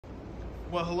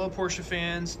Well, hello Porsche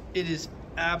fans. It is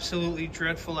absolutely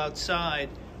dreadful outside,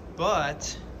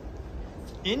 but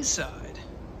inside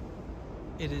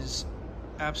it is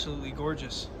absolutely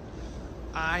gorgeous.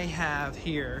 I have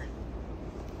here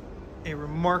a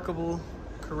remarkable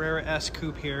Carrera S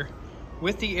Coupe here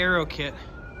with the Aero Kit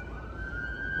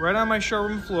right on my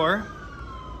showroom floor.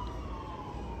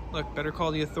 Look, better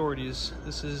call the authorities.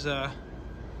 This is a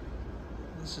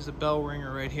bell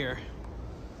ringer right here.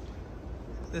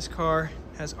 This car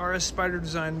has RS Spider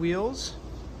design wheels.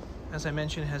 As I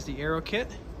mentioned, it has the Aero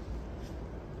Kit.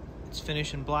 It's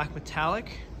finished in black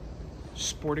metallic,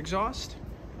 sport exhaust,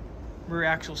 rear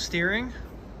axle steering,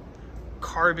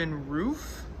 carbon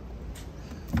roof,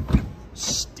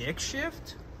 stick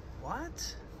shift,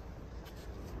 what?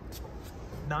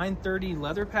 930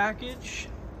 leather package,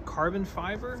 carbon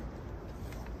fiber,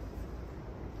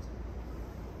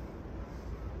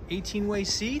 18-way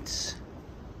seats.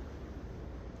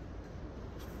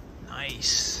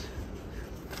 Nice.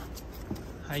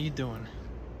 How you doing?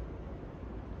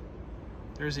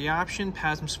 There's the option,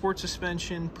 PASM sport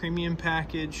suspension, premium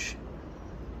package.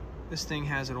 This thing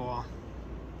has it all.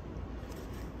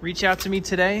 Reach out to me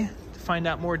today to find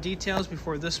out more details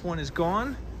before this one is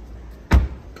gone.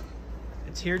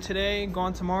 It's here today,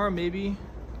 gone tomorrow. Maybe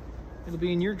it'll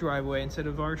be in your driveway instead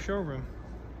of our showroom.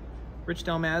 Rich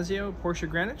Dalmazio, Porsche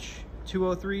Greenwich,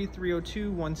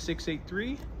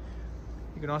 203-302-1683.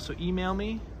 You can also email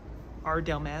me,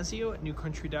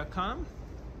 rdalmazio@newcountry.com,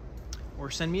 or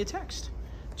send me a text,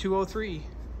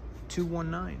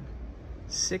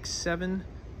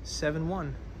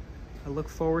 203-219-6771. I look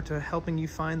forward to helping you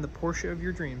find the Porsche of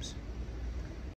your dreams.